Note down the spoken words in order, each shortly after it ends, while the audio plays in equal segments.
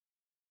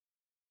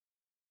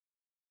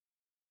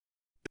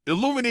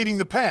Illuminating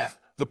the path,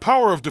 the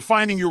power of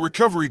defining your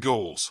recovery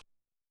goals.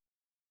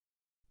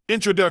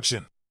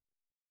 Introduction.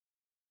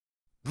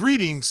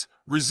 Greetings,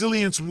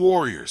 resilience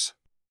warriors.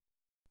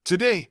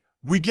 Today,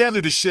 we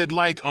gather to shed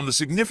light on the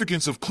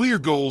significance of clear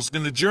goals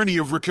in the journey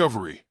of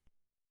recovery.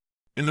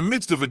 In the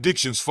midst of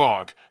addiction's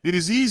fog, it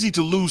is easy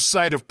to lose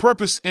sight of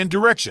purpose and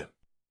direction.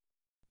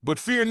 But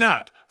fear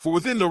not, for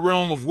within the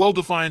realm of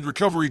well-defined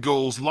recovery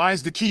goals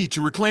lies the key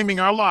to reclaiming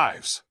our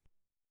lives.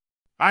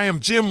 I am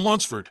Jim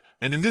Lunsford,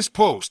 and in this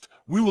post,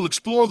 we will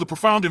explore the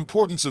profound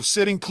importance of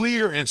setting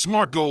clear and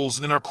smart goals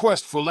in our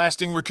quest for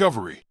lasting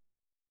recovery.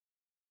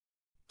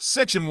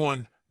 Section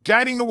 1.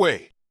 Guiding the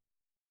Way.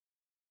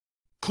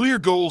 Clear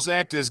goals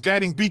act as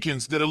guiding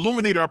beacons that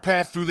illuminate our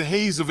path through the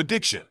haze of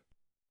addiction.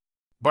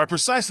 By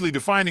precisely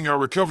defining our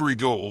recovery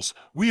goals,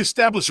 we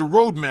establish a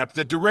roadmap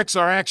that directs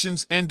our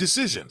actions and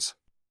decisions.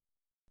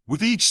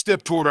 With each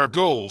step toward our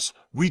goals,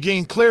 we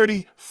gain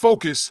clarity,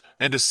 focus,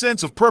 and a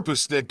sense of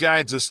purpose that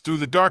guides us through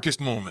the darkest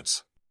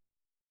moments.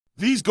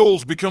 These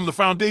goals become the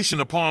foundation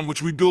upon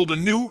which we build a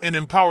new and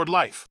empowered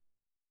life.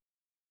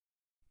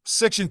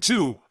 Section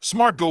 2.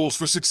 Smart Goals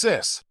for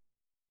Success.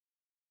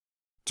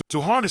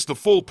 To harness the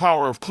full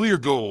power of clear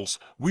goals,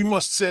 we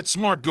must set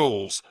smart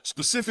goals,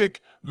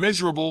 specific,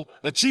 measurable,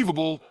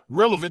 achievable,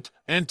 relevant,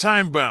 and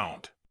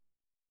time-bound.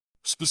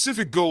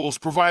 Specific goals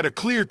provide a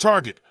clear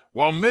target,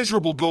 while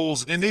measurable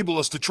goals enable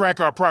us to track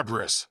our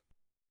progress.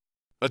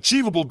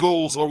 Achievable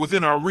goals are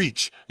within our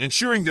reach,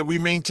 ensuring that we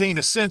maintain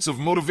a sense of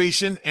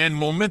motivation and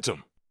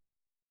momentum.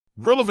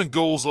 Relevant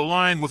goals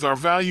align with our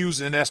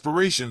values and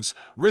aspirations,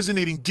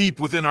 resonating deep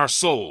within our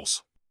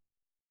souls.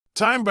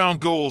 Time-bound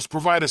goals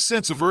provide a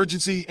sense of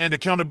urgency and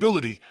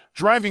accountability,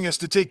 driving us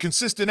to take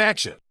consistent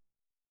action.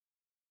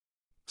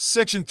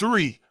 Section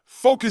 3.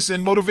 Focus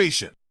and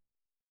Motivation.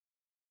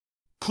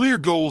 Clear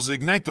goals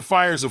ignite the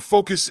fires of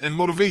focus and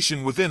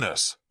motivation within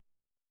us.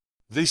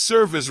 They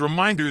serve as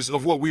reminders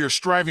of what we are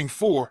striving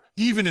for,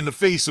 even in the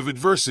face of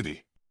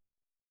adversity.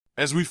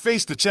 As we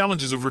face the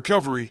challenges of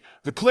recovery,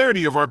 the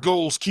clarity of our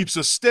goals keeps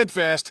us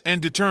steadfast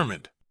and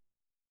determined.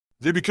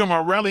 They become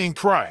our rallying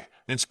cry,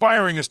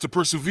 inspiring us to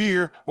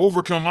persevere,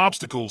 overcome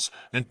obstacles,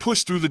 and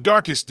push through the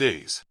darkest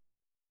days.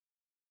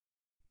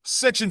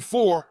 Section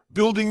 4.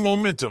 Building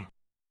Momentum.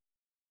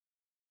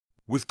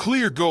 With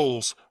clear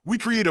goals, we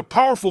create a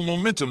powerful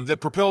momentum that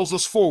propels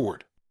us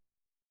forward.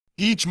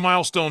 Each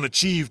milestone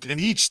achieved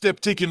and each step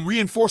taken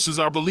reinforces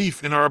our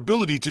belief in our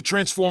ability to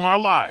transform our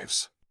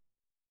lives.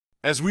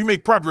 As we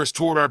make progress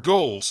toward our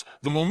goals,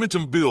 the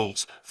momentum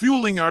builds,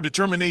 fueling our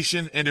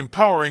determination and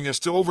empowering us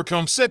to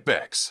overcome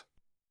setbacks.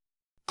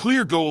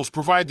 Clear goals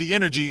provide the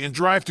energy and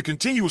drive to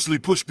continuously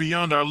push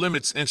beyond our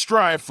limits and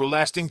strive for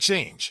lasting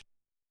change.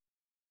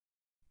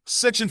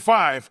 Section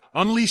 5.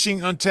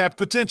 Unleashing Untapped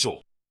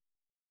Potential.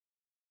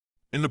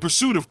 In the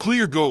pursuit of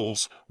clear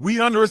goals,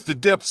 we unearth the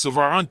depths of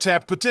our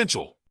untapped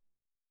potential.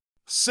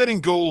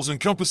 Setting goals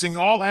encompassing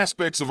all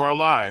aspects of our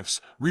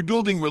lives,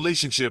 rebuilding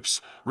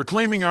relationships,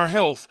 reclaiming our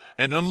health,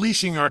 and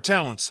unleashing our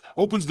talents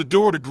opens the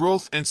door to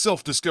growth and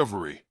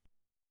self-discovery.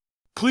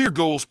 Clear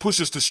goals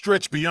push us to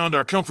stretch beyond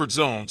our comfort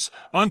zones,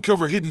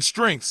 uncover hidden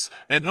strengths,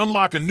 and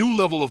unlock a new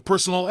level of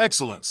personal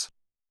excellence.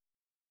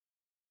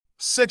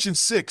 Section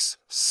 6.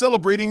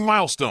 Celebrating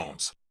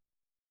Milestones.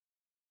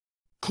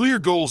 Clear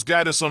goals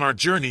guide us on our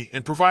journey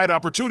and provide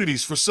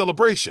opportunities for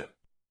celebration.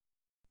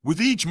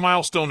 With each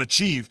milestone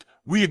achieved,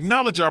 we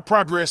acknowledge our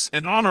progress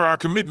and honor our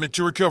commitment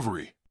to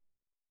recovery.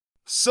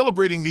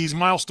 Celebrating these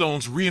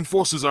milestones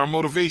reinforces our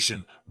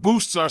motivation,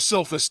 boosts our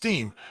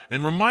self-esteem,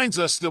 and reminds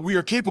us that we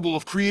are capable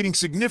of creating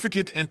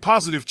significant and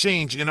positive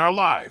change in our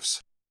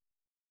lives.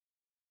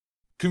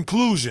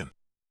 Conclusion.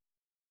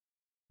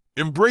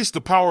 Embrace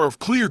the power of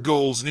clear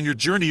goals in your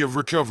journey of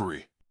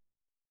recovery.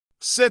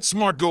 Set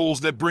smart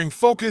goals that bring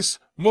focus,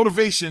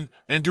 motivation,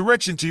 and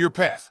direction to your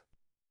path.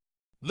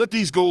 Let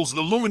these goals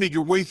illuminate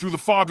your way through the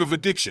fog of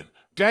addiction,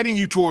 guiding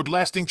you toward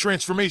lasting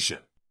transformation.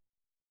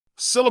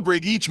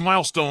 Celebrate each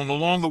milestone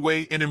along the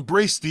way and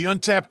embrace the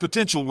untapped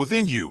potential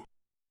within you.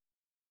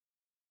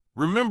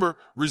 Remember,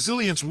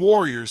 resilience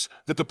warriors,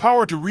 that the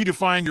power to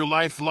redefine your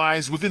life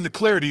lies within the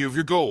clarity of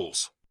your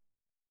goals.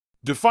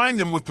 Define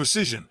them with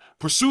precision,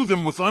 pursue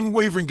them with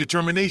unwavering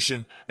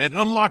determination, and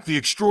unlock the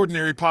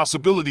extraordinary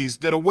possibilities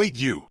that await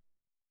you.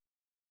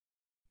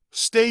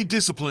 Stay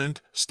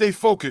disciplined, stay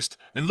focused,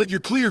 and let your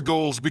clear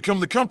goals become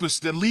the compass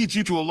that leads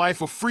you to a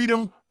life of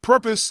freedom,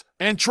 purpose,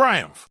 and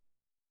triumph.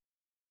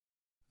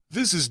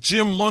 This is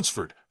Jim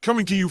Lunsford,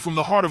 coming to you from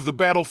the heart of the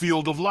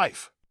battlefield of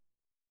life.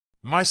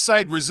 My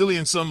site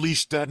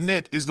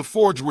resilienceunleashed.net is the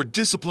forge where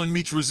discipline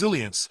meets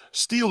resilience,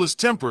 steel is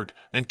tempered,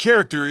 and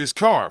character is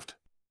carved.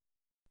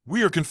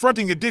 We are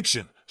confronting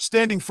addiction,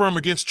 standing firm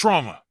against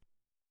trauma.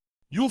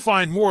 You'll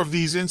find more of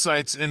these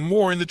insights and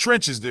more in the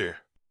trenches there.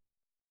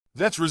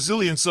 That's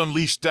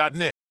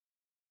resilienceunleashed.net.